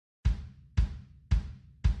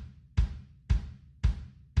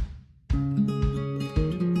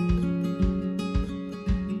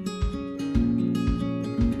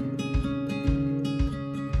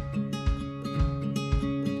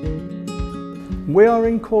We are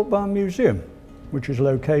in Courtbarn Museum, which is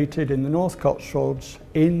located in the North Cotswolds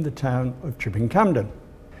in the town of Chipping Campden.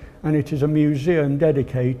 And it is a museum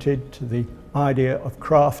dedicated to the idea of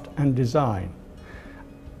craft and design.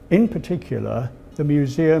 In particular, the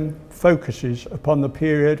museum focuses upon the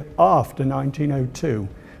period after 1902,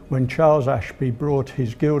 when Charles Ashbee brought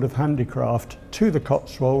his Guild of Handicraft to the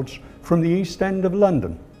Cotswolds from the East End of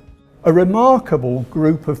London. A remarkable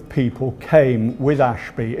group of people came with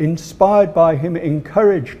Ashbee, inspired by him,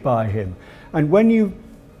 encouraged by him. And when you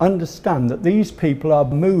understand that these people are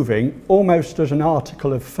moving almost as an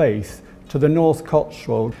article of faith to the North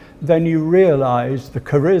Cotswold, then you realise the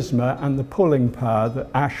charisma and the pulling power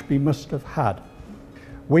that Ashbee must have had.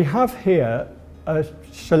 We have here a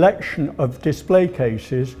selection of display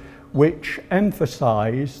cases which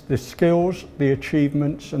emphasise the skills, the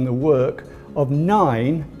achievements and the work of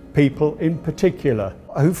 9 people in particular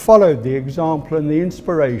who followed the example and the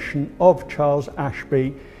inspiration of Charles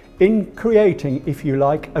Ashbee in creating, if you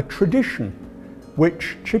like, a tradition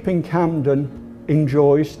which Chipping Campden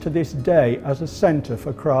enjoys to this day as a centre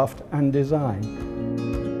for craft and design.